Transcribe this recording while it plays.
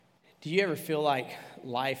Do you ever feel like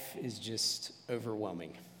life is just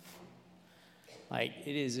overwhelming? Like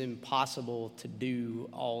it is impossible to do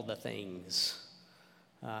all the things.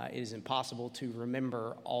 It is impossible to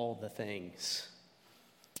remember all the things.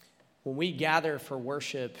 When we gather for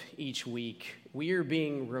worship each week, we are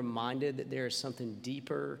being reminded that there is something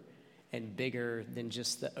deeper and bigger than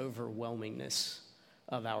just the overwhelmingness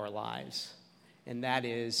of our lives. And that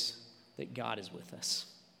is that God is with us.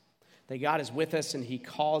 That God is with us and He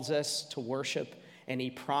calls us to worship, and He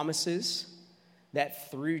promises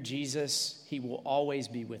that through Jesus, He will always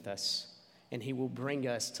be with us and He will bring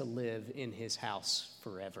us to live in His house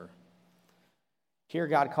forever. Hear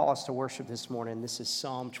God call us to worship this morning. This is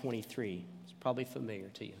Psalm 23. It's probably familiar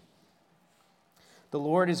to you. The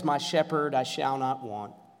Lord is my shepherd, I shall not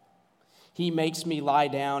want. He makes me lie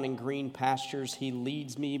down in green pastures. He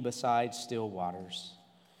leads me beside still waters.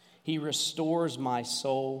 He restores my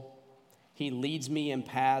soul. He leads me in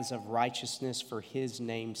paths of righteousness for His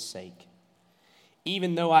name's sake.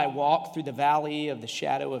 Even though I walk through the valley of the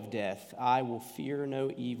shadow of death, I will fear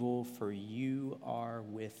no evil, for You are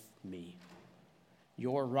with me.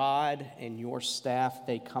 Your rod and Your staff,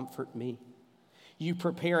 they comfort me. You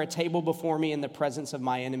prepare a table before me in the presence of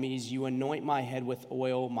my enemies. You anoint my head with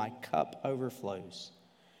oil. My cup overflows.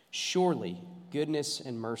 Surely goodness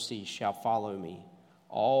and mercy shall follow me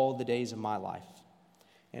all the days of my life,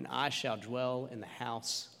 and I shall dwell in the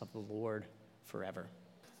house of the Lord forever.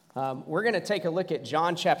 We're going to take a look at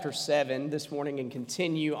John chapter 7 this morning and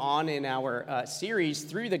continue on in our series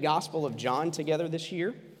through the Gospel of John together this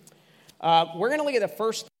year. We're going to look at the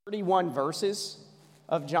first 31 verses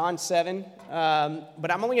of John 7,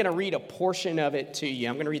 but I'm only going to read a portion of it to you.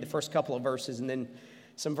 I'm going to read the first couple of verses and then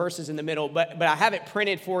some verses in the middle, but I have it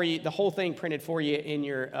printed for you, the whole thing printed for you in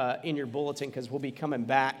your bulletin, because we'll be coming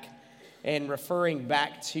back and referring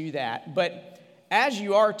back to that. But as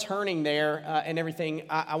you are turning there and everything,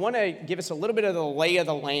 I want to give us a little bit of the lay of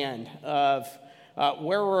the land of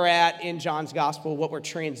where we're at in John's gospel, what we're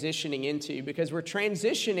transitioning into, because we're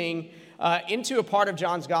transitioning into a part of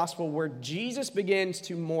John's gospel where Jesus begins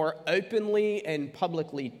to more openly and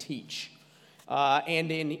publicly teach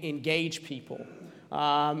and engage people.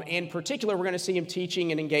 In particular, we're going to see Him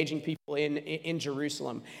teaching and engaging people in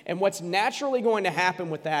Jerusalem. And what's naturally going to happen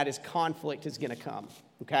with that is conflict is going to come,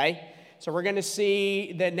 okay? So we're going to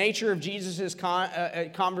see the nature of Jesus'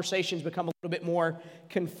 conversations become a little bit more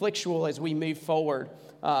conflictual as we move forward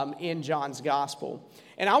in John's gospel.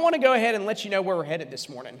 And I want to go ahead and let you know where we're headed this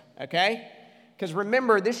morning, okay? Because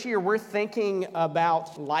remember, this year we're thinking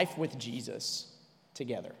about life with Jesus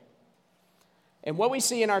together. And what we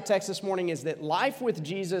see in our text this morning is that life with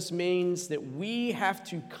Jesus means that we have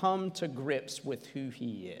to come to grips with who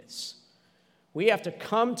He is. We have to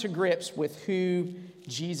come to grips with who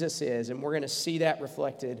Jesus is, and we're going to see that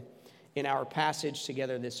reflected in our passage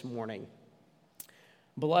together this morning.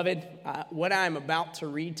 Beloved, what I'm about to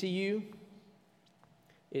read to you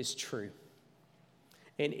is true.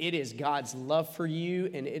 And it is God's love for you,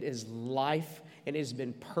 and it is life, and it has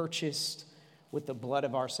been purchased with the blood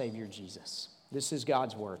of our Savior Jesus. This is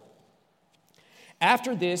God's word.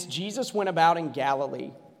 After this, Jesus went about in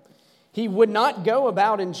Galilee. He would not go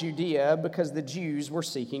about in Judea because the Jews were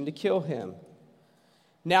seeking to kill Him.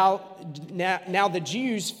 Now the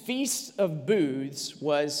Jews' feast of booths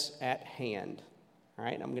was at hand. All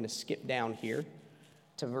right, I'm going to skip down here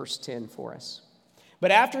to verse 10 for us.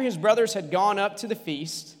 But after His brothers had gone up to the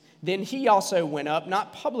feast, then He also went up,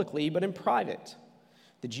 not publicly, but in private.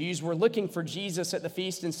 The Jews were looking for Jesus at the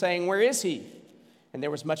feast and saying, "Where is He?" And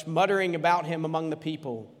there was much muttering about Him among the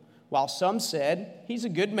people, while some said, "He's a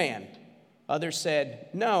good man." Others said,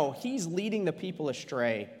 "No, he's leading the people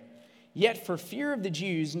astray." Yet for fear of the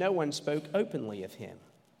Jews, no one spoke openly of Him.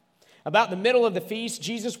 About the middle of the feast,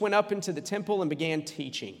 Jesus went up into the temple and began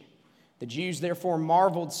teaching. The Jews therefore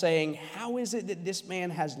marveled, saying, "How is it that this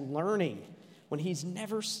man has learning when he's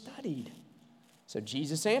never studied?" So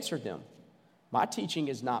Jesus answered them, "My teaching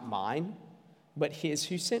is not mine, but His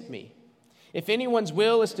who sent me. If anyone's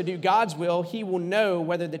will is to do God's will, he will know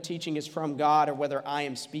whether the teaching is from God or whether I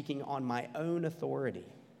am speaking on my own authority.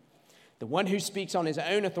 The one who speaks on his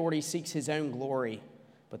own authority seeks his own glory,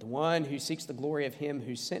 but the one who seeks the glory of Him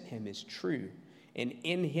who sent him is true, and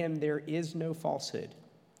in Him there is no falsehood.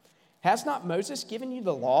 Has not Moses given you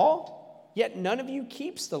the law? Yet none of you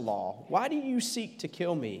keeps the law. Why do you seek to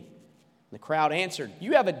kill me?" And the crowd answered,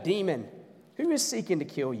 "You have a demon. Who is seeking to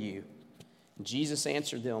kill you?" And Jesus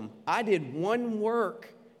answered them, "I did one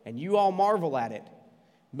work, and you all marvel at it.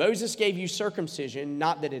 Moses gave you circumcision,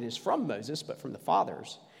 not that it is from Moses, but from the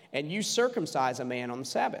fathers, and you circumcise a man on the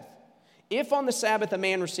Sabbath. If on the Sabbath a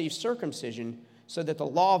man receives circumcision, so that the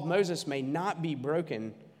law of Moses may not be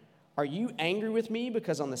broken. Are you angry with me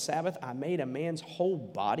because on the Sabbath I made a man's whole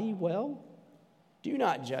body well? Do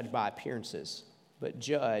not judge by appearances, but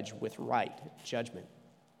judge with right judgment."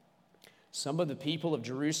 Some of the people of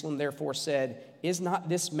Jerusalem therefore said, Is not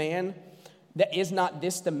this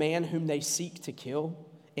the man whom they seek to kill?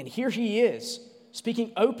 And here he is,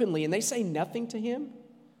 speaking openly, and they say nothing to him?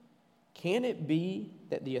 Can it be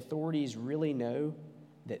that the authorities really know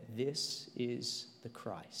that this is the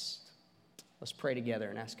Christ? Let's pray together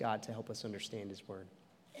and ask God to help us understand his word.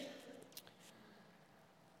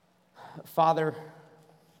 Father,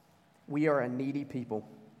 we are a needy people.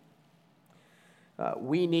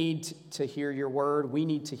 We need to hear your word. We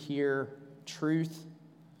need to hear truth.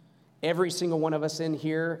 Every single one of us in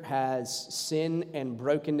here has sin and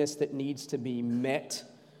brokenness that needs to be met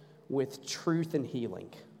with truth and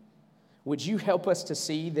healing. Would you help us to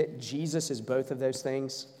see that Jesus is both of those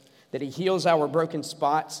things? That he heals our broken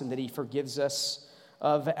spots and that he forgives us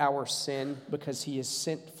of our sin because he is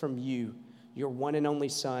sent from you, your one and only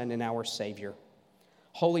Son and our Savior.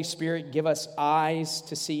 Holy Spirit, give us eyes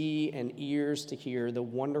to see and ears to hear the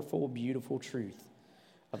wonderful, beautiful truth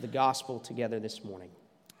of the gospel together this morning.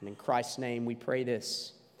 And in Christ's name we pray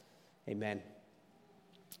this. Amen.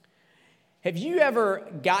 Have you ever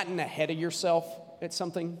gotten ahead of yourself at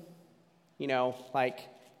something? You know, like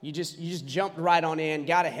you just jumped right on in,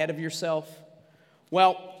 got ahead of yourself.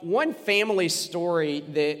 Well, one family story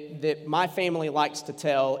that my family likes to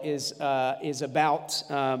tell is about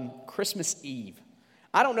Christmas Eve.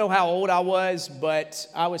 I don't know how old I was, but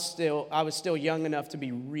I was still young enough to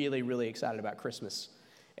be really, really excited about Christmas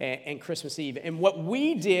and Christmas Eve. And what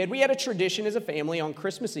we did, we had a tradition as a family on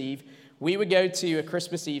Christmas Eve. We would go to a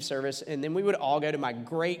Christmas Eve service, and then we would all go to my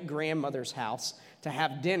great-grandmother's house to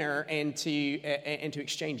have dinner and to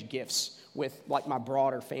exchange gifts with like my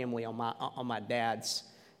broader family on my dad's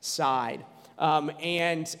side.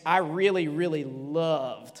 And I really, really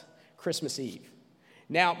loved Christmas Eve.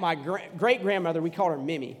 Now, my great-grandmother, we called her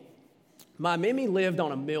Mimi. My Mimi lived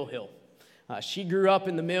on a mill hill. She grew up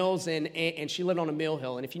in the mills, and she lived on a mill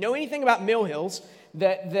hill. And if you know anything about mill hills,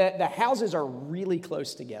 the houses are really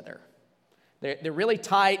close together. They're really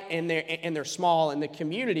tight, and they're small, and the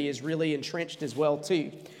community is really entrenched as well,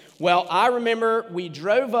 too. Well, I remember we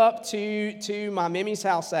drove up to my Mimi's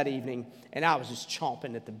house that evening, and I was just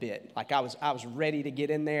chomping at the bit. Like I was ready to get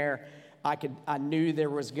in there. I knew there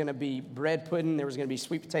was going to be bread pudding, there was going to be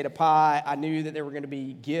sweet potato pie. I knew that there were going to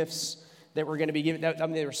be gifts that were going to be given. I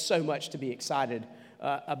mean, there was so much to be excited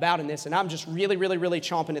about in this, and I'm just really, really, really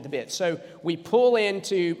chomping at the bit. So we pull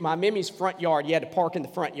into my Mimi's front yard. You had to park in the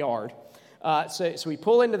front yard. So we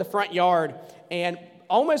pull into the front yard, and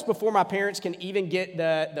almost before my parents can even get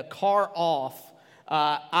the car off,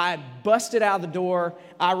 I busted out of the door.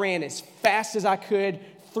 I ran as fast as I could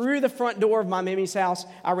through the front door of my Mimi's house.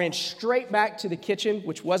 I ran straight back to the kitchen,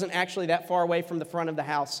 which wasn't actually that far away from the front of the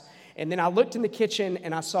house. And then I looked in the kitchen,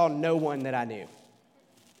 and I saw no one that I knew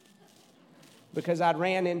because I'd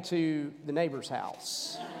ran into the neighbor's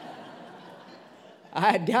house.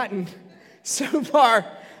 I had gotten so far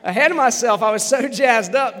ahead of myself, I was so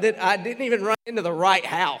jazzed up that I didn't even run into the right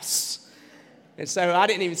house. And so I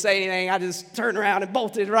didn't even say anything. I just turned around and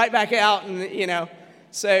bolted right back out and,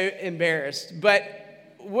 so embarrassed. But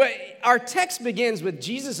our text begins with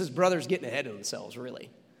Jesus' brothers getting ahead of themselves, really.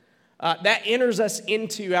 That enters us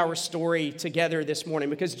into our story together this morning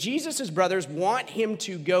because Jesus' brothers want him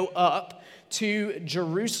to go up to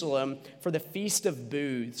Jerusalem for the Feast of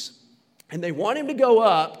Booths. And they want him to go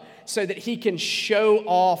up so that he can show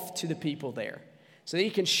off to the people there, so that he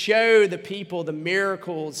can show the people the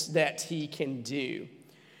miracles that he can do.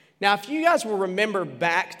 Now, if you guys will remember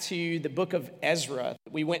back to the book of Ezra,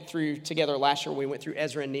 we went through together last year, we went through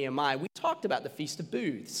Ezra and Nehemiah, we talked about the Feast of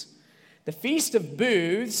Booths. The Feast of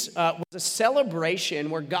Booths was a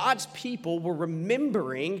celebration where God's people were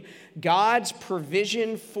remembering God's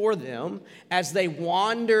provision for them as they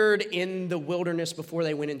wandered in the wilderness before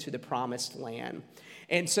they went into the promised land.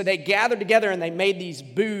 And so they gathered together and they made these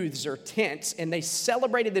booths or tents, and they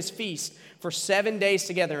celebrated this feast for 7 days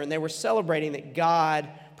together. And they were celebrating that God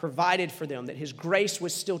provided for them, that his grace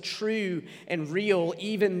was still true and real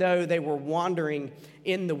even though they were wandering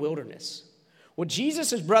in the wilderness. Well,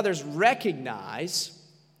 Jesus' brothers recognize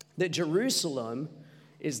that Jerusalem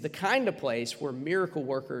is the kind of place where miracle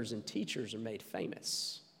workers and teachers are made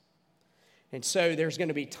famous. And so there's going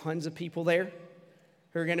to be tons of people there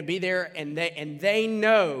who are going to be there, and they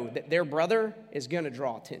know that their brother is going to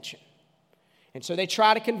draw attention. And so they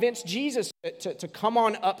try to convince Jesus to come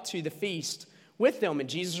on up to the feast with them. And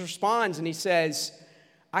Jesus responds and he says,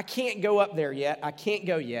 I can't go up there yet. I can't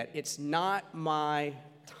go yet. It's not my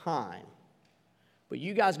time. But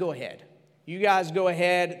you guys go ahead. You guys go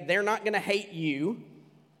ahead. They're not going to hate you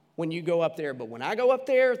when you go up there. But when I go up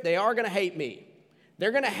there, they are going to hate me.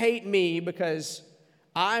 They're going to hate me because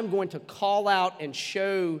I'm going to call out and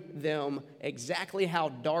show them exactly how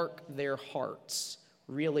dark their hearts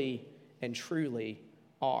really and truly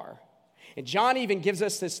are. And John even gives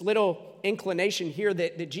us this little inclination here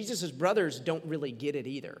that Jesus' brothers don't really get it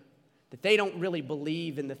either, that they don't really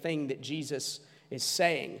believe in the thing that Jesus is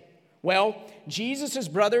saying. Well, Jesus'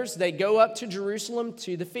 brothers, they go up to Jerusalem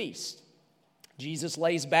to the feast. Jesus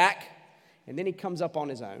lays back, and then he comes up on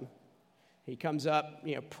his own. He comes up,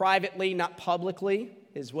 privately, not publicly,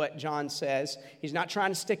 is what John says. He's not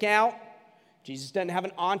trying to stick out. Jesus doesn't have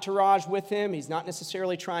an entourage with him. He's not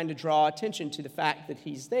necessarily trying to draw attention to the fact that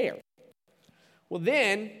he's there. Well,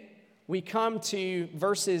 then we come to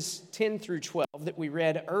verses 10 through 12 that we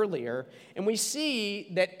read earlier, and we see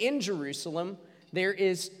that in Jerusalem there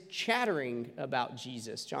is chattering about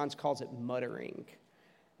Jesus. John calls it muttering.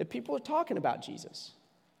 That people are talking about Jesus.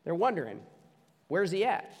 They're wondering, where's he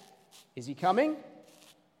at? Is he coming?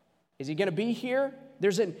 Is he going to be here?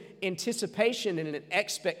 There's an anticipation and an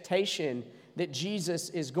expectation that Jesus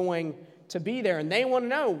is going to be there, and they want to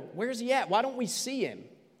know, where's he at? Why don't we see him?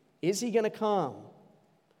 Is he going to come?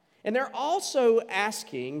 And they're also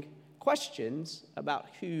asking questions about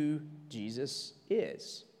who Jesus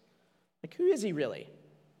is. Like, who is he really?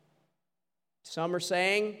 Some are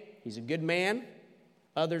saying he's a good man.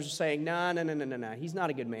 Others are saying, no. He's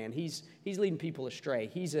not a good man. He's leading people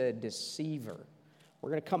astray. He's a deceiver.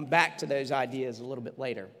 We're going to come back to those ideas a little bit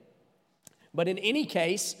later. But in any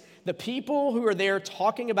case, the people who are there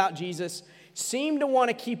talking about Jesus seem to want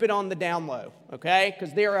to keep it on the down low, okay?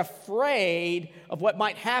 Because they're afraid of what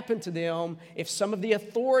might happen to them if some of the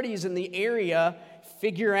authorities in the area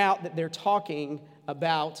figure out that they're talking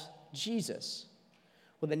about Jesus.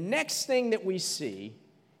 Well, the next thing that we see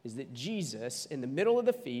is that Jesus, in the middle of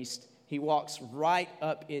the feast, he walks right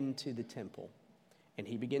up into the temple, and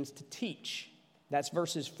he begins to teach. That's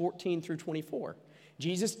verses 14 through 24.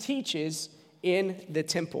 Jesus teaches in the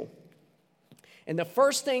temple. And the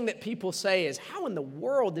first thing that people say is, how in the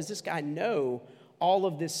world does this guy know all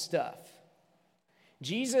of this stuff?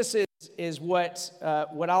 Jesus is what I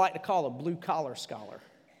like to call a blue-collar scholar.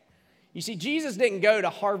 You see, Jesus didn't go to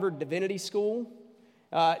Harvard Divinity School.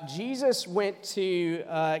 Jesus went to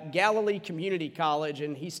Galilee Community College,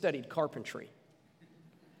 and he studied carpentry.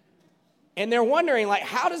 And they're wondering,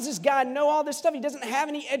 how does this guy know all this stuff? He doesn't have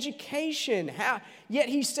any education. Yet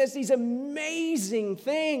he says these amazing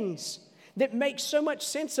things that make so much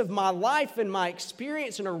sense of my life and my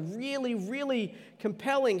experience and are really, really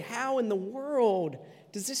compelling. How in the world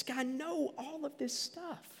does this guy know all of this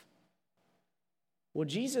stuff? Well,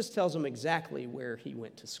 Jesus tells them exactly where he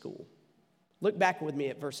went to school. Look back with me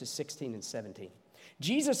at verses 16 and 17.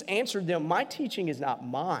 Jesus answered them, my teaching is not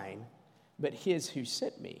mine, but his who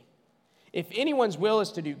sent me. If anyone's will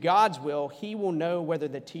is to do God's will, he will know whether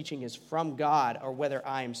the teaching is from God or whether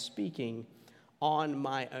I am speaking on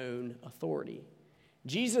my own authority.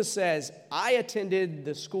 Jesus says, I attended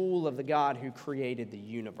the school of the God who created the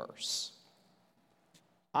universe.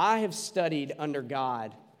 I have studied under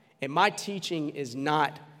God, and my teaching is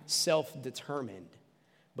not self-determined,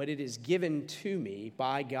 but it is given to me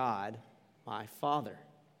by God, my Father.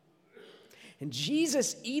 And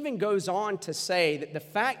Jesus even goes on to say that the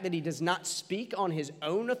fact that he does not speak on his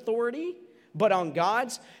own authority, but on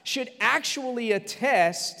God's, should actually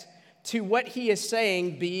attest to what he is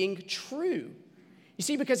saying being true. You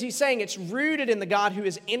see, because he's saying it's rooted in the God who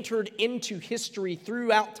has entered into history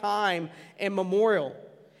throughout time and memorial.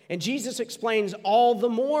 And Jesus explains all the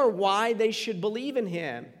more why they should believe in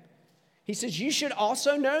him. He says, you should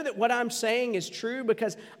also know that what I'm saying is true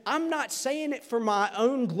because I'm not saying it for my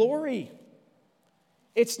own glory.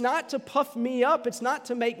 It's not to puff me up. It's not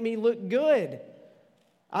to make me look good.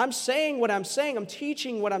 I'm saying what I'm saying. I'm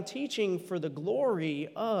teaching what I'm teaching for the glory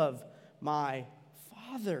of my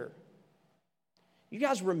Father. You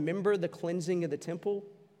guys remember the cleansing of the temple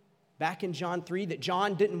back in John 3, that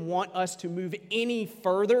John didn't want us to move any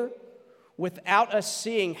further without us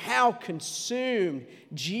seeing how consumed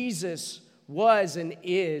Jesus was and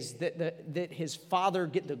is, that his Father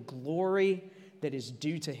get the glory that is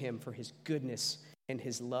due to him for his goodness and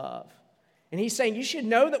his love. And he's saying, you should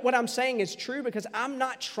know that what I'm saying is true because I am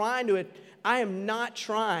not trying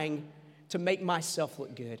to make myself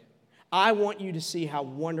look good. I want you to see how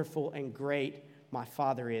wonderful and great my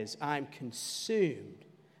Father is. I'm consumed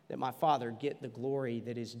that my Father get the glory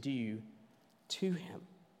that is due to him.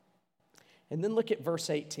 And then look at verse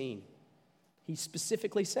 18. He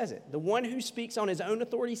specifically says it. The one who speaks on his own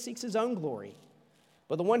authority seeks his own glory,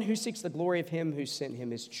 but the one who seeks the glory of him who sent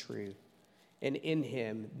him is true, and in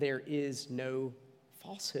him there is no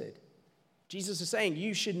falsehood. Jesus is saying,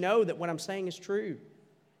 you should know that what I'm saying is true.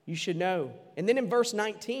 You should know. And then in verse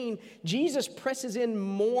 19, Jesus presses in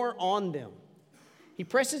more on them. He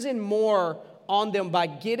presses in more on them by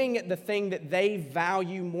getting at the thing that they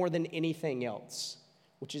value more than anything else,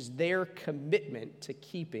 which is their commitment to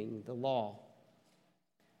keeping the law.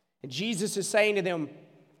 And Jesus is saying to them,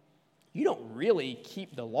 you don't really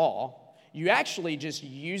keep the law. You actually just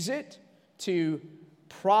use it to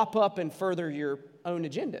prop up and further your own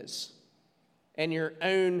agendas and your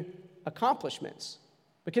own accomplishments.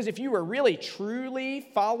 Because if you were really, truly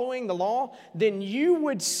following the law, then you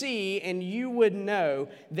would see and you would know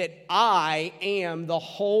that I am the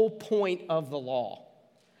whole point of the law.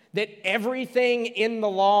 That everything in the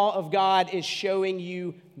law of God is showing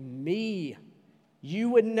you me. You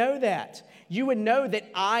would know that. You would know that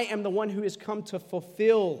I am the one who has come to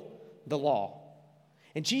fulfill the law.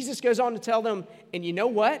 And Jesus goes on to tell them, and you know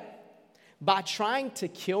what? By trying to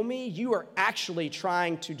kill me, you are actually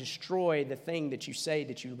trying to destroy the thing that you say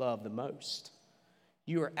that you love the most.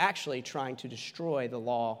 You are actually trying to destroy the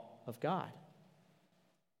law of God.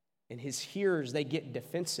 And his hearers, they get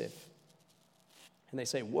defensive. And they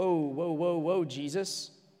say, whoa, Jesus.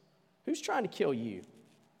 Who's trying to kill you?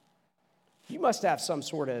 You must have some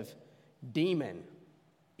sort of demon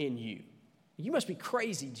in you. You must be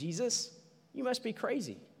crazy, Jesus. You must be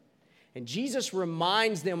crazy. And Jesus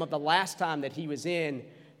reminds them of the last time that he was in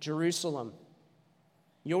Jerusalem.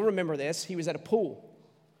 You'll remember this. He was at a pool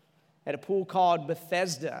called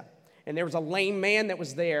Bethesda. And there was a lame man that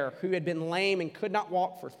was there who had been lame and could not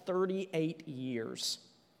walk for 38 years.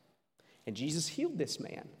 And Jesus healed this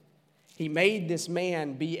man. He made this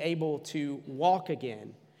man be able to walk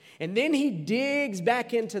again. And then he digs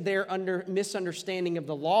back into their misunderstanding of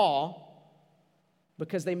the law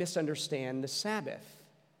because they misunderstand the Sabbath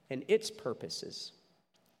and its purposes.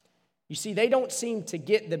 You see, they don't seem to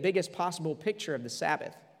get the biggest possible picture of the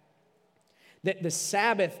Sabbath. That the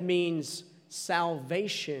Sabbath means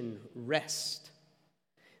salvation, rest.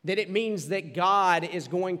 That it means that God is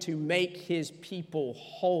going to make his people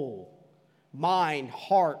whole, mind,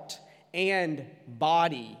 heart, and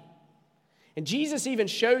body. And Jesus even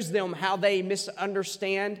shows them how they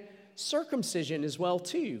misunderstand circumcision as well,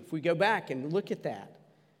 too, if we go back and look at that.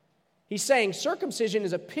 He's saying circumcision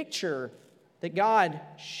is a picture that God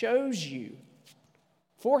shows you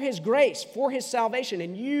for his grace, for his salvation,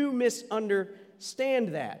 and you misunderstand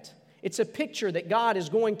that. It's a picture that God is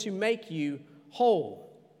going to make you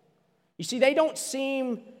whole. You see, they don't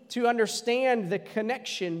seem to understand the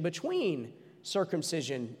connection between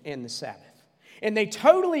circumcision and the Sabbath. And they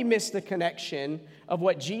totally miss the connection of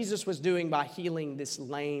what Jesus was doing by healing this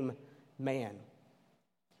lame man.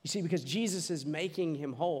 You see, because Jesus is making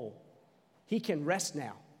him whole. He can rest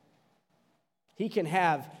now. He can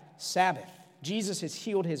have Sabbath. Jesus has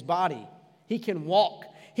healed his body. He can walk.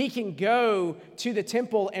 He can go to the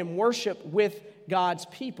temple and worship with God's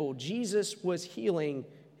people. Jesus was healing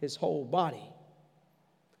his whole body.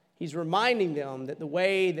 He's reminding them that the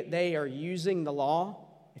way that they are using the law,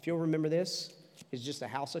 if you'll remember this, is just a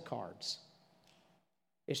house of cards.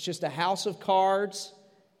 It's just a house of cards,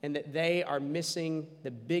 and that they are missing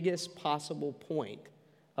the biggest possible point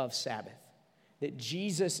of Sabbath. That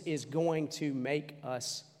Jesus is going to make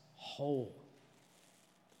us whole.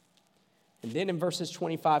 And then in verses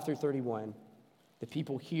 25 through 31, the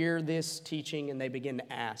people hear this teaching and they begin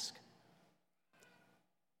to ask,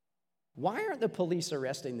 why aren't the police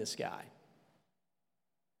arresting this guy?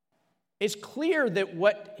 It's clear that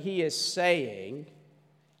what he is saying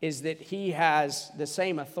is that he has the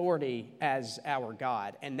same authority as our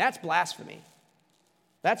God, and that's blasphemy.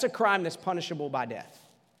 That's a crime that's punishable by death.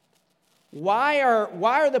 Why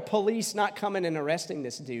are the police not coming and arresting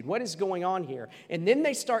this dude? What is going on here? And then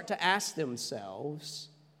they start to ask themselves,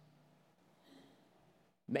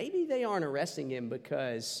 maybe they aren't arresting him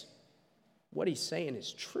because what he's saying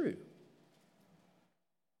is true.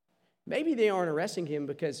 Maybe they aren't arresting him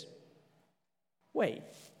because, wait,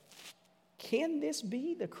 can this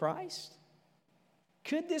be the Christ?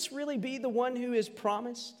 Could this really be the one who is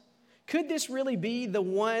promised? Could this really be the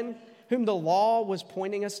one whom the law was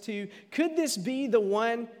pointing us to? Could this be the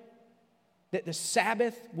one that the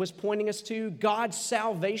Sabbath was pointing us to? God's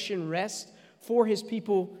salvation rest for his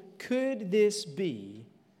people. Could this be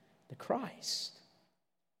the Christ?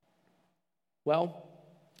 Well,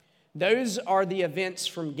 those are the events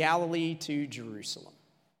from Galilee to Jerusalem.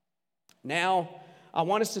 Now, I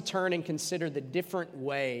want us to turn and consider the different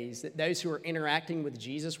ways that those who are interacting with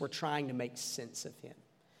Jesus were trying to make sense of him.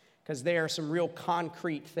 Because there are some real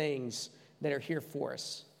concrete things that are here for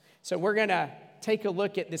us. So we're going to take a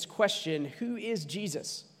look at this question, who is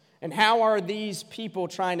Jesus? And how are these people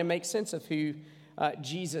trying to make sense of who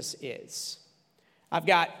Jesus is? I've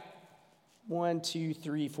got 1, 2,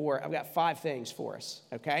 3, 4. I've got 5 things for us,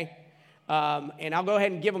 okay? And I'll go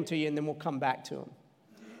ahead and give them to you, and then we'll come back to them.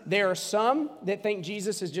 There are some that think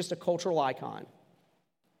Jesus is just a cultural icon.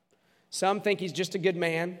 Some think he's just a good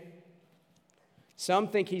man. Some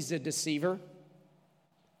think he's a deceiver.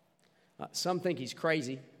 Some think he's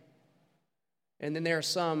crazy. And then there are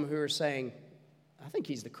some who are saying, I think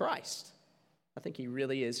he's the Christ. I think he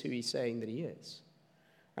really is who he's saying that he is.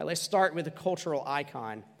 All right, let's start with a cultural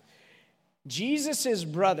icon. Jesus'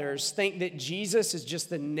 brothers think that Jesus is just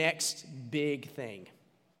the next big thing.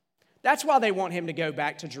 That's why they want him to go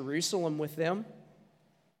back to Jerusalem with them,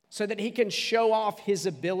 so that he can show off his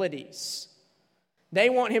abilities. They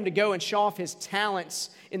want him to go and show off his talents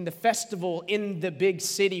in the festival in the big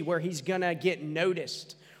city where he's going to get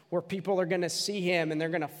noticed, where people are going to see him and they're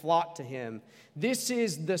going to flock to him. This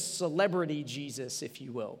is the celebrity Jesus, if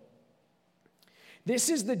you will. This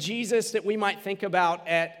is the Jesus that we might think about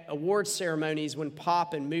at award ceremonies when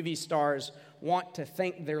pop and movie stars want to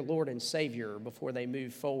thank their Lord and Savior before they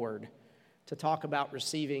move forward to talk about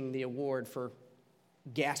receiving the award for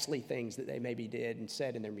ghastly things that they maybe did and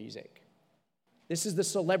said in their music. This is the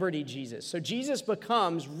celebrity Jesus. So Jesus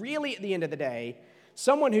becomes, really at the end of the day,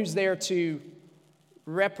 someone who's there to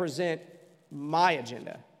represent my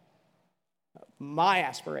agenda, my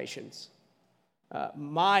aspirations,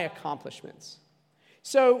 my accomplishments.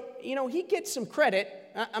 So, he gets some credit.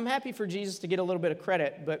 I'm happy for Jesus to get a little bit of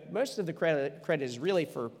credit, but most of the credit is really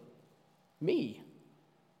for me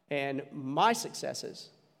and my successes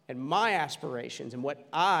and my aspirations and what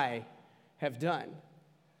I have done.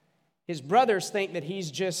 His brothers think that he's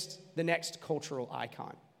just the next cultural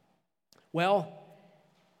icon. Well,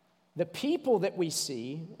 the people that we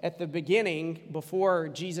see at the beginning, before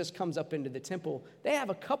Jesus comes up into the temple, they have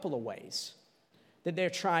a couple of ways that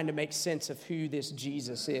they're trying to make sense of who this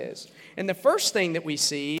Jesus is. And the first thing that we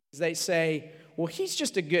see is they say, well, he's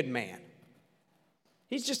just a good man.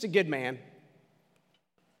 He's just a good man.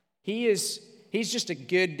 He's just a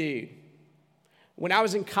good dude. When I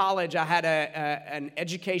was in college, I had an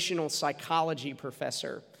educational psychology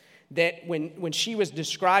professor that when she was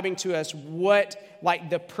describing to us what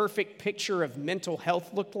like the perfect picture of mental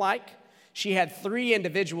health looked like, she had 3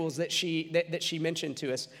 individuals that she mentioned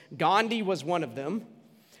to us. Gandhi was one of them,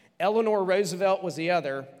 Eleanor Roosevelt was the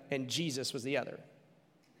other, and Jesus was the other.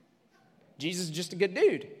 Jesus is just a good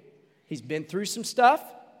dude. He's been through some stuff.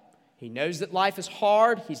 He knows that life is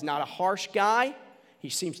hard. He's not a harsh guy. He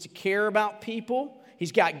seems to care about people.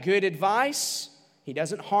 He's got good advice. He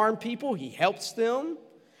doesn't harm people. He helps them.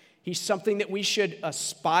 He's something that we should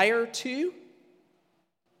aspire to.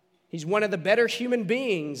 He's one of the better human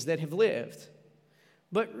beings that have lived.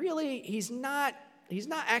 But really, he's not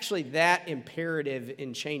actually that imperative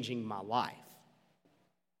in changing my life.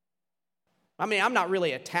 I mean, I'm not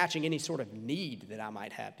really attaching any sort of need that I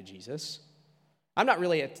might have to Jesus. I'm not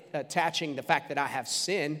really attaching the fact that I have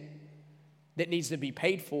sin that needs to be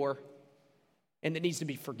paid for and that needs to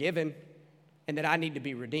be forgiven and that I need to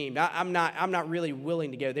be redeemed. I'm not really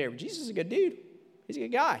willing to go there. But Jesus is a good dude. He's a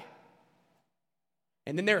good guy.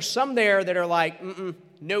 And then there are some there that are like,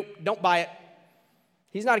 nope, don't buy it.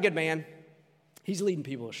 He's not a good man. He's leading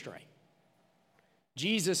people astray.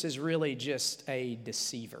 Jesus is really just a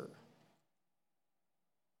deceiver.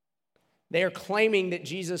 They are claiming that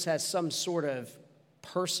Jesus has some sort of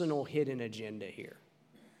personal hidden agenda here.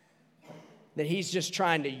 That he's just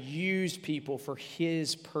trying to use people for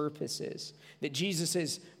his purposes. That Jesus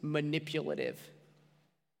is manipulative.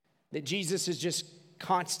 That Jesus is just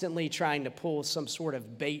constantly trying to pull some sort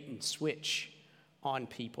of bait and switch on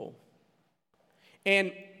people.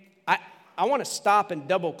 And I want to stop and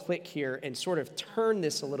double click here and sort of turn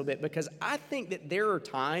this a little bit, because I think that there are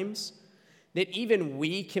times that even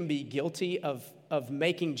we can be guilty of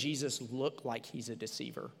making Jesus look like he's a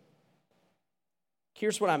deceiver.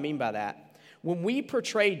 Here's what I mean by that. When we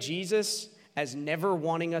portray Jesus as never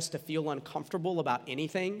wanting us to feel uncomfortable about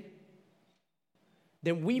anything,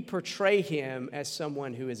 then we portray him as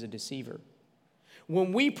someone who is a deceiver.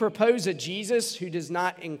 When we propose a Jesus who does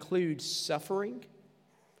not include suffering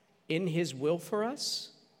in his will for us,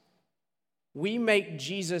 we make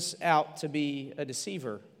Jesus out to be a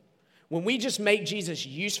deceiver. When we just make Jesus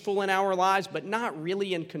useful in our lives but not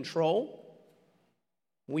really in control,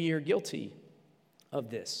 we are guilty of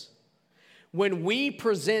this. When we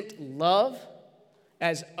present love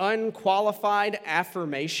as unqualified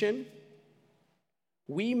affirmation,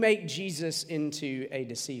 we make Jesus into a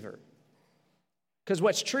deceiver. Because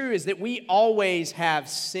what's true is that we always have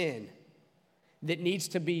sin that needs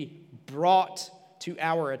to be brought to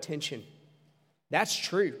our attention. That's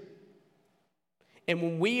true. And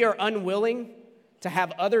when we are unwilling to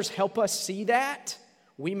have others help us see that,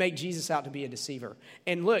 we make Jesus out to be a deceiver.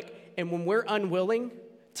 And look, and when we're unwilling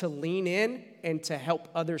to lean in and to help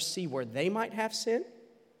others see where they might have sin,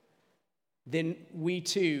 then we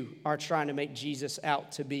too are trying to make Jesus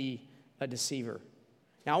out to be a deceiver.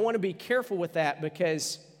 Now, I want to be careful with that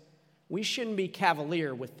because we shouldn't be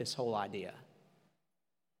cavalier with this whole idea.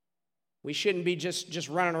 We shouldn't be just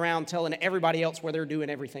running around telling everybody else where they're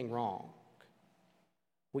doing everything wrong.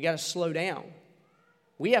 We got to slow down.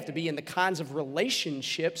 We have to be in the kinds of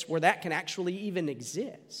relationships where that can actually even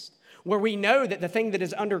exist, where we know that the thing that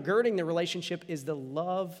is undergirding the relationship is the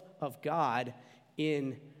love of God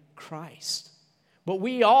in Christ. But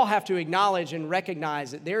we all have to acknowledge and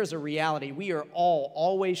recognize that there is a reality. We are all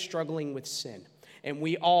always struggling with sin, and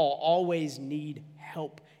we all always need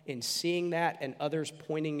help in seeing that and others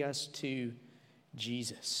pointing us to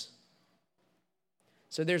Jesus.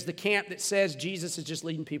 So there's the camp that says Jesus is just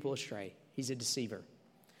leading people astray. He's a deceiver.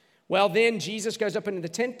 Well, then Jesus goes up into the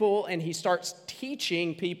temple and he starts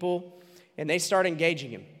teaching people, and they start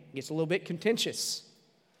engaging him. It gets a little bit contentious.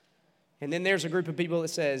 And then there's a group of people that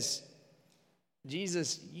says,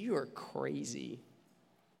 Jesus, you are crazy.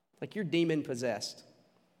 Like you're demon possessed.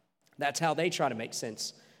 That's how they try to make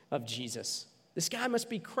sense of Jesus. This guy must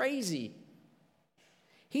be crazy.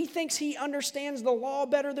 He thinks he understands the law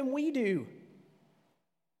better than we do.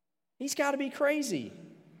 He's got to be crazy.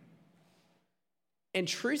 And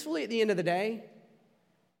truthfully, at the end of the day,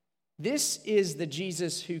 this is the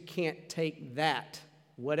Jesus who can't take that,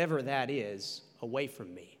 whatever that is, away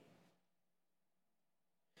from me.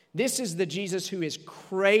 This is the Jesus who is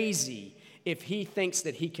crazy if he thinks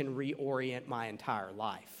that he can reorient my entire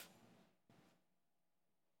life.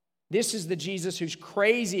 This is the Jesus who's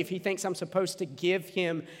crazy if he thinks I'm supposed to give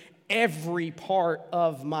him every part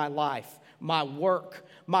of my life, my work,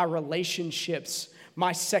 my relationships,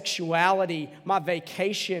 my sexuality, my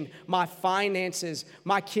vacation, my finances,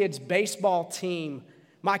 my kids' baseball team,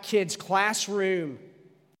 my kids' classroom,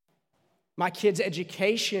 my kids'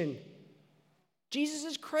 education. Jesus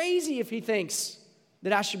is crazy if he thinks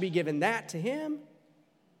that I should be giving that to him.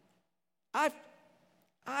 I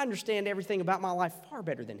understand everything about my life far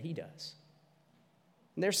better than he does.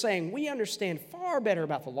 And they're saying we understand far better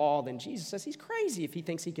about the law than Jesus says. He's crazy if he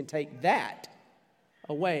thinks he can take that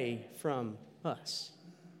away from us.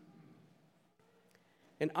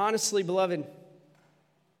 And honestly, beloved,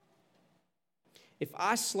 if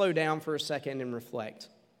I slow down for a second and reflect,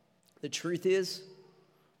 the truth is,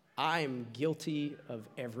 I am guilty of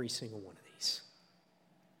every single one of these.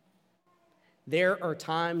 There are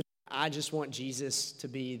times I just want Jesus to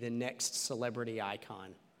be the next celebrity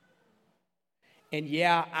icon. And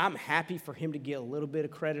yeah, I'm happy for him to get a little bit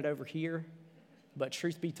of credit over here, but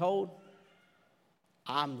truth be told,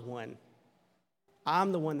 I'm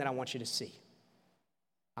the one that I want you to see.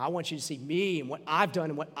 I want you to see me and what I've done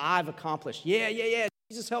and what I've accomplished. Yeah.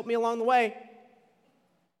 Jesus helped me along the way.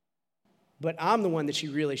 But I'm the one that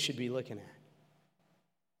you really should be looking at.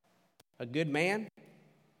 A good man?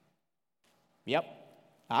 Yep.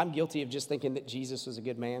 I'm guilty of just thinking that Jesus was a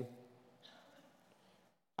good man.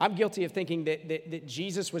 I'm guilty of thinking that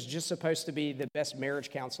Jesus was just supposed to be the best marriage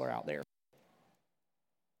counselor out there.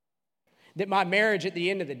 That my marriage at the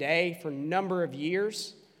end of the day for a number of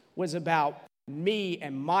years was about me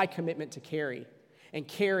and my commitment to Carrie and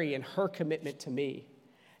Carrie and her commitment to me,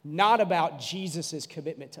 not about Jesus'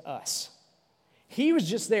 commitment to us. He was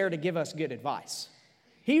just there to give us good advice.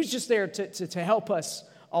 He was just there to help us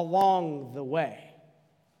along the way.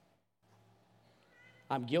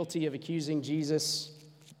 I'm guilty of accusing Jesus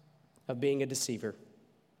of being a deceiver.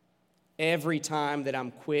 Every time that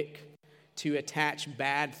I'm quick to attach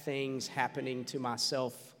bad things happening to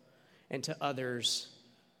myself and to others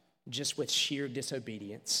just with sheer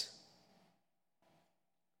disobedience.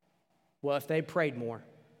 Well, if they prayed more,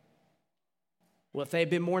 well, if they'd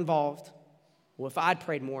been more involved, well, if I'd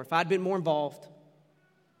prayed more, if I'd been more involved,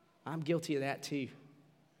 I'm guilty of that too.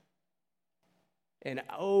 And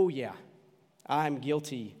oh yeah, I'm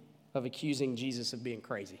guilty of accusing Jesus of being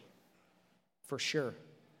crazy. For sure.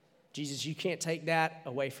 Jesus, you can't take that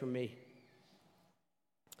away from me.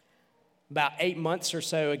 About 8 months or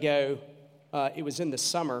so ago, it was in the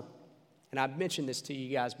summer, and I've mentioned this to you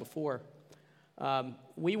guys before.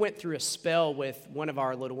 We went through a spell with one of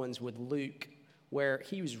our little ones, with Luke, where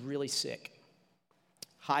he was really sick.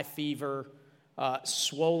 High fever,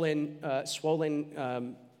 swollen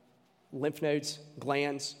lymph nodes,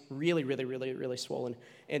 glands, really, really, really, really swollen.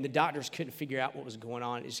 And the doctors couldn't figure out what was going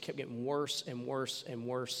on. It just kept getting worse and worse and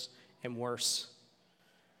worse and worse.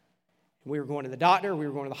 We were going to the doctor, we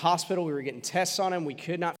were going to the hospital, we were getting tests on him. We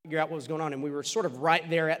could not figure out what was going on. And we were sort of right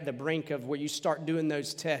there at the brink of where you start doing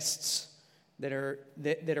those tests that are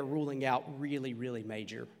ruling out really, really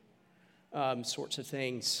major sorts of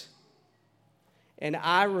things. And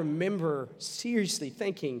I remember seriously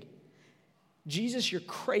thinking, Jesus, you're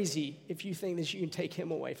crazy if you think that you can take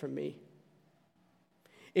him away from me.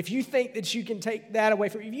 If you think that you can take that away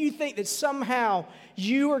from me, if you think that somehow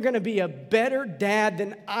you are going to be a better dad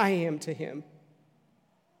than I am to him.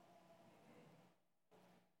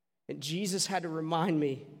 And Jesus had to remind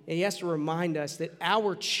me, and he has to remind us that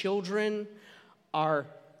our children are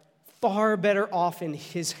far better off in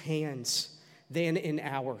his hands than in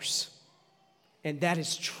ours. And that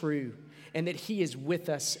is true. And that he is with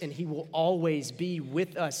us, and he will always be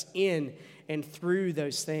with us in and through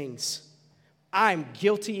those things. I'm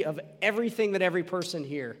guilty of everything that every person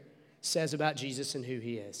here says about Jesus and who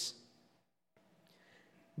he is.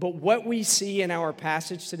 But what we see in our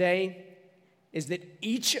passage today is that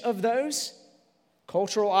each of those,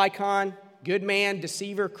 cultural icon, good man,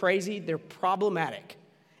 deceiver, crazy, they're problematic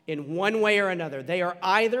in one way or another. They are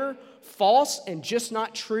either false and just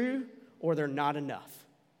not true, or they're not enough.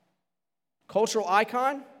 Cultural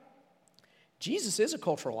icon, Jesus is a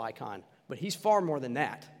cultural icon, but he's far more than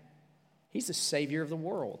that. He's the Savior of the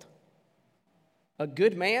world. A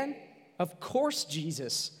good man? Of course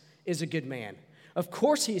Jesus is a good man. Of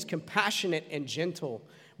course he is compassionate and gentle,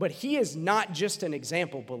 but he is not just an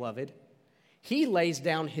example, beloved. He lays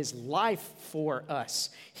down his life for us.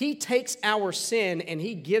 He takes our sin and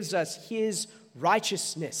he gives us his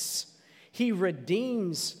righteousness. He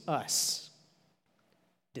redeems us.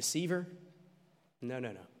 Deceiver? No.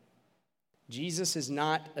 Jesus is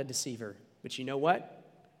not a deceiver, but you know what?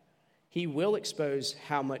 He will expose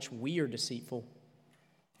how much we are deceitful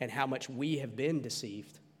and how much we have been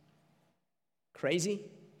deceived. Crazy?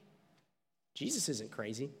 Jesus isn't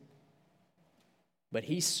crazy. But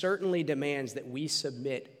he certainly demands that we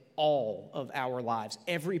submit all of our lives,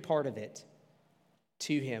 every part of it,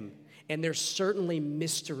 to him. And there's certainly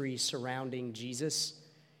mystery surrounding Jesus.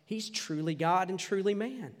 He's truly God and truly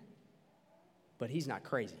man. But he's not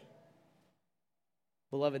crazy.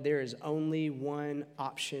 Beloved, there is only one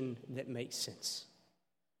option that makes sense.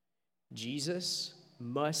 Jesus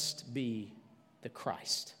must be the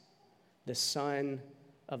Christ, the Son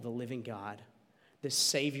of the living God, the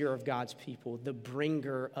Savior of God's people, the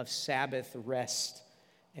bringer of Sabbath rest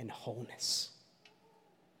and wholeness.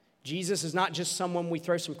 Jesus is not just someone we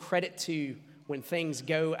throw some credit to when things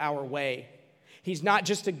go our way. He's not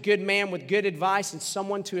just a good man with good advice and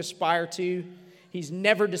someone to aspire to. He's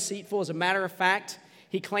never deceitful. As a matter of fact,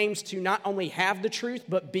 he claims to not only have the truth,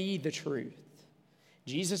 but be the truth.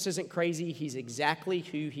 Jesus isn't crazy. He's exactly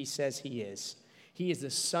who he says he is. He is the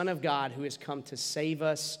Son of God who has come to save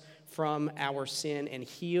us from our sin and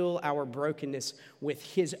heal our brokenness with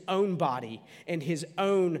his own body and his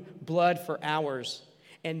own blood for ours.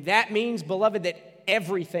 And that means, beloved, that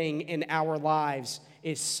everything in our lives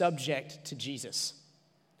is subject to Jesus.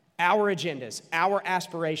 Our agendas, our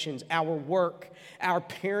aspirations, our work, our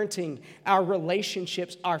parenting, our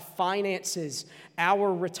relationships, our finances,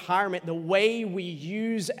 our retirement, the way we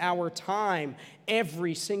use our time,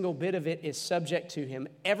 every single bit of it is subject to him.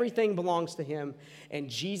 Everything belongs to him,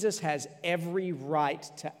 and Jesus has every right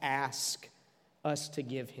to ask us to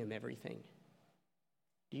give him everything.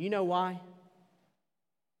 Do you know why?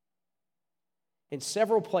 In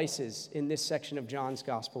several places in this section of John's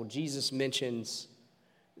Gospel, Jesus mentions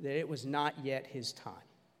that it was not yet his time.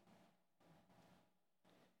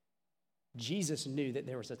 Jesus knew that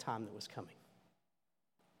there was a time that was coming.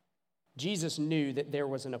 Jesus knew that there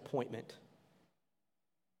was an appointment.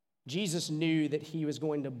 Jesus knew that he was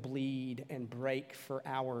going to bleed and break for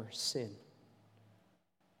our sin.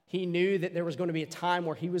 He knew that there was going to be a time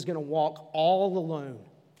where he was going to walk all alone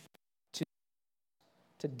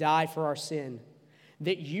to die for our sin,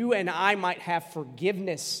 that you and I might have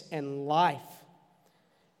forgiveness and life.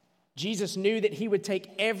 Jesus knew that he would take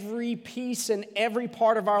every piece and every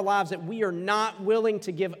part of our lives that we are not willing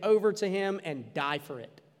to give over to him and die for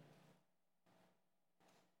it.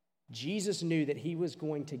 Jesus knew that he was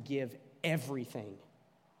going to give everything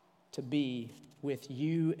to be with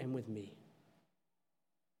you and with me.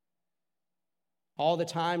 All the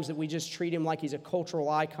times that we just treat him like he's a cultural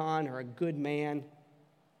icon or a good man,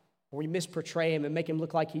 or we misportray him and make him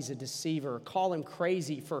look like he's a deceiver, or call him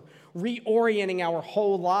crazy for reorienting our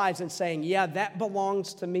whole lives and saying, yeah, that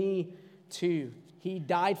belongs to me too. He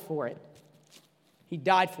died for it. He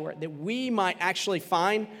died for it, that we might actually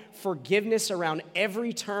find forgiveness around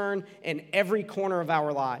every turn and every corner of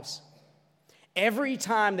our lives. Every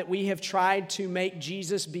time that we have tried to make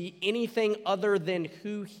Jesus be anything other than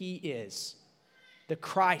who he is, the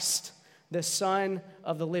Christ, the Son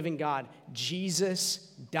of the living God, Jesus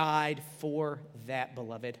died for that,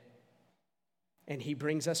 beloved. And he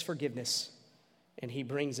brings us forgiveness, and he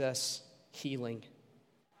brings us healing.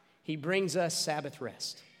 He brings us Sabbath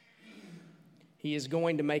rest. He is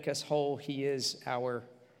going to make us whole. He is our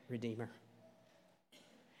Redeemer.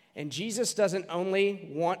 And Jesus doesn't only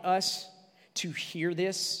want us to hear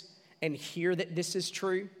this and hear that this is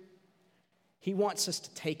true. He wants us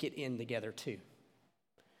to take it in together too.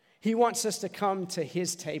 He wants us to come to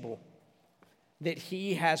his table that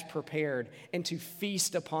he has prepared and to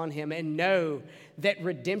feast upon him and know that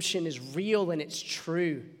redemption is real and it's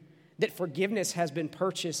true, that forgiveness has been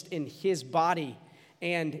purchased in his body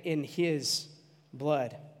and in his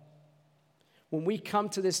blood. When we come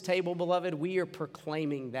to this table, beloved, we are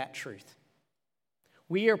proclaiming that truth.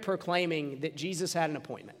 We are proclaiming that Jesus had an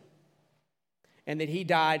appointment and that he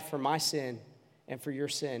died for my sin and for your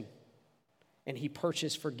sin, and he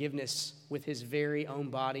purchased forgiveness with his very own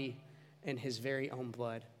body and his very own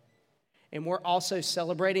blood. And we're also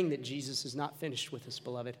celebrating that Jesus is not finished with us,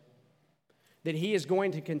 beloved, that he is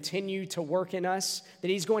going to continue to work in us, that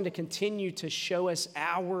he's going to continue to show us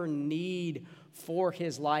our need for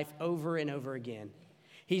his life over and over again.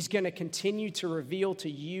 He's going to continue to reveal to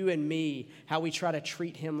you and me how we try to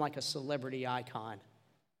treat him like a celebrity icon,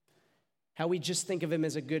 how we just think of him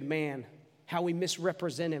as a good man, how we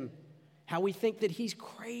misrepresent him, how we think that he's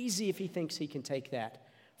crazy if he thinks he can take that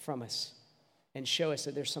from us and show us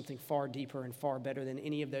that there's something far deeper and far better than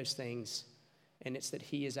any of those things, and it's that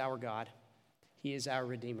he is our God. He is our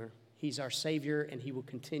Redeemer. He's our Savior, and he will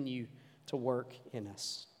continue to work in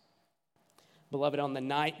us. Beloved, on the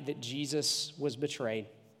night that Jesus was betrayed,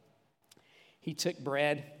 he took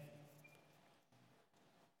bread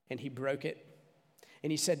and he broke it. And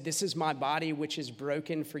he said, "This is my body, which is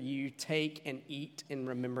broken for you. Take and eat in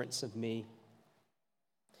remembrance of me."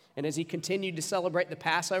 And as he continued to celebrate the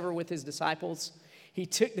Passover with his disciples, he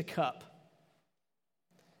took the cup.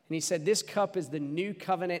 And he said, "This cup is the new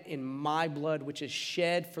covenant in my blood, which is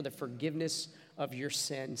shed for the forgiveness of your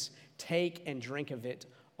sins. Take and drink of it,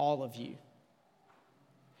 all of you."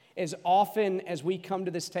 As often as we come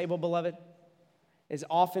to this table, beloved, as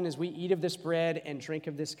often as we eat of this bread and drink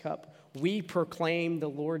of this cup, we proclaim the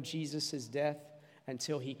Lord Jesus' death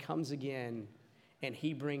until he comes again and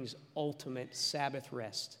he brings ultimate Sabbath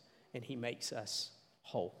rest and he makes us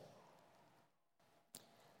whole.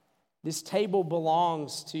 This table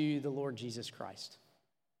belongs to the Lord Jesus Christ.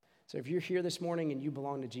 So if you're here this morning and you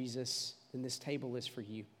belong to Jesus, then this table is for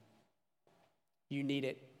you. You need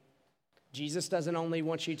it. Jesus doesn't only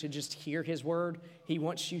want you to just hear his word, he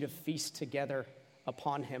wants you to feast together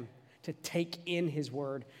upon him, to take in his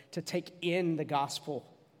word, to take in the gospel.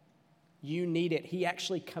 You need it. He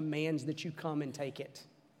actually commands that you come and take it.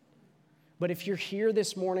 But if you're here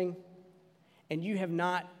this morning and you have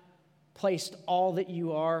not placed all that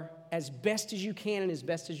you are, as best as you can and as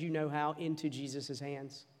best as you know how, into Jesus'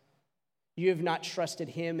 hands, you have not trusted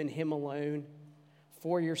him and him alone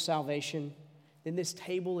for your salvation, then this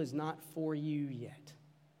table is not for you yet.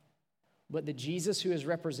 But the Jesus who is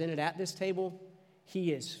represented at this table,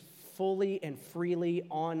 he is fully and freely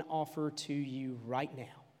on offer to you right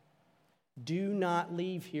now. Do not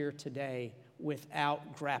leave here today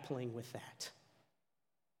without grappling with that.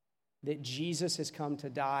 That Jesus has come to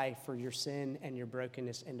die for your sin and your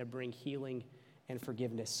brokenness and to bring healing and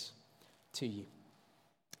forgiveness to you.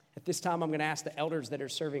 At this time, I'm going to ask the elders that are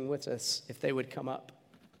serving with us if they would come up.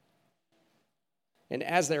 And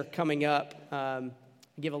as they're coming up,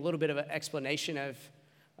 give a little bit of an explanation of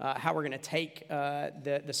how we're going to take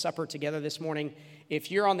the supper together this morning. If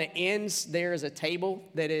you're on the ends, there is a table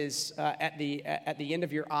that is at the end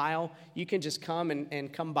of your aisle. You can just come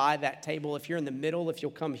and come by that table. If you're in the middle, if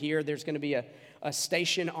you'll come here, there's going to be a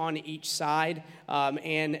station on each side,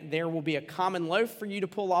 and there will be a common loaf for you to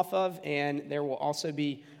pull off of, and there will also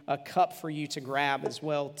be a cup for you to grab as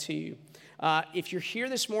well too. If you're here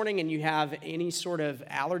this morning and you have any sort of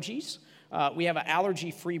allergies, we have an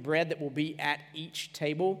allergy-free bread that will be at each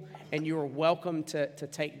table, and you are welcome to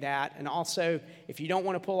take that. And also, if you don't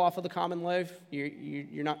want to pull off of the common loaf,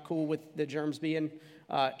 you're not cool with the germs being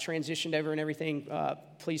transitioned over and everything,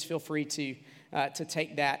 please feel free to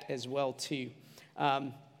take that as well too.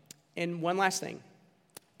 And one last thing,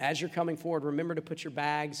 as you're coming forward, remember to put your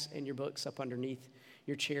bags and your books up underneath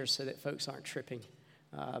your chairs so that folks aren't tripping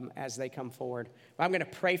as they come forward. I'm going to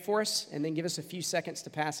pray for us and then give us a few seconds to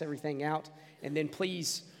pass everything out. And then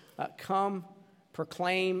please come,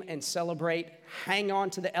 proclaim, and celebrate. Hang on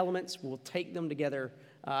to the elements. We'll take them together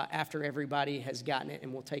after everybody has gotten it,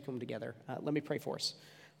 and we'll take them together. Let me pray for us.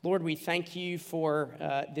 Lord, we thank you for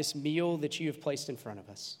this meal that you have placed in front of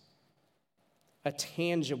us, a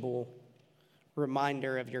tangible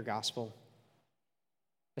reminder of your gospel,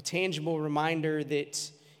 a tangible reminder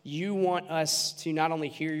that you want us to not only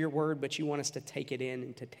hear your word, but you want us to take it in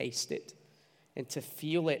and to taste it and to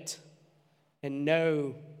feel it and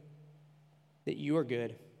know that you are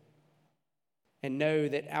good and know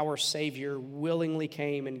that our Savior willingly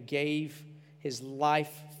came and gave his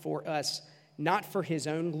life for us, not for his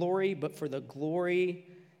own glory, but for the glory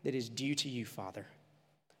that is due to you, Father,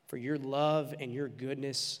 for your love and your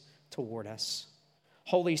goodness toward us.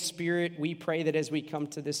 Holy Spirit, we pray that as we come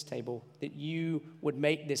to this table, that you would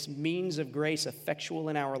make this means of grace effectual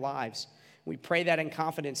in our lives. We pray that in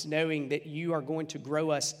confidence, knowing that you are going to grow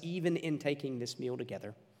us even in taking this meal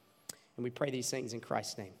together. And we pray these things in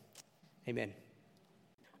Christ's name. Amen.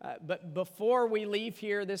 But before we leave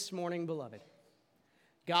here this morning, beloved,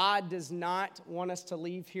 God does not want us to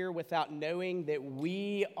leave here without knowing that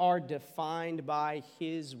we are defined by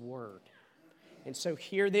his word. And so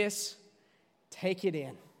hear this. Take it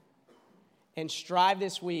in and strive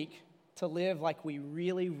this week to live like we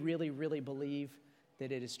really, really, really believe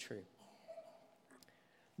that it is true.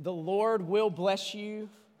 The Lord will bless you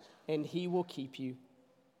and he will keep you.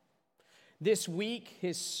 This week,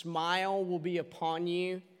 his smile will be upon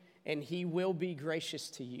you and he will be gracious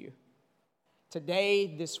to you.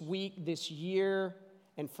 Today, this week, this year,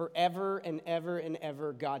 and forever and ever and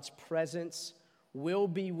ever, God's presence will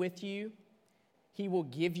be with you. He will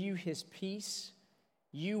give you his peace.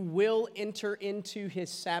 You will enter into his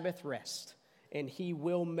Sabbath rest, and he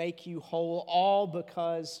will make you whole, all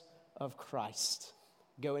because of Christ.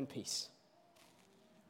 Go in peace.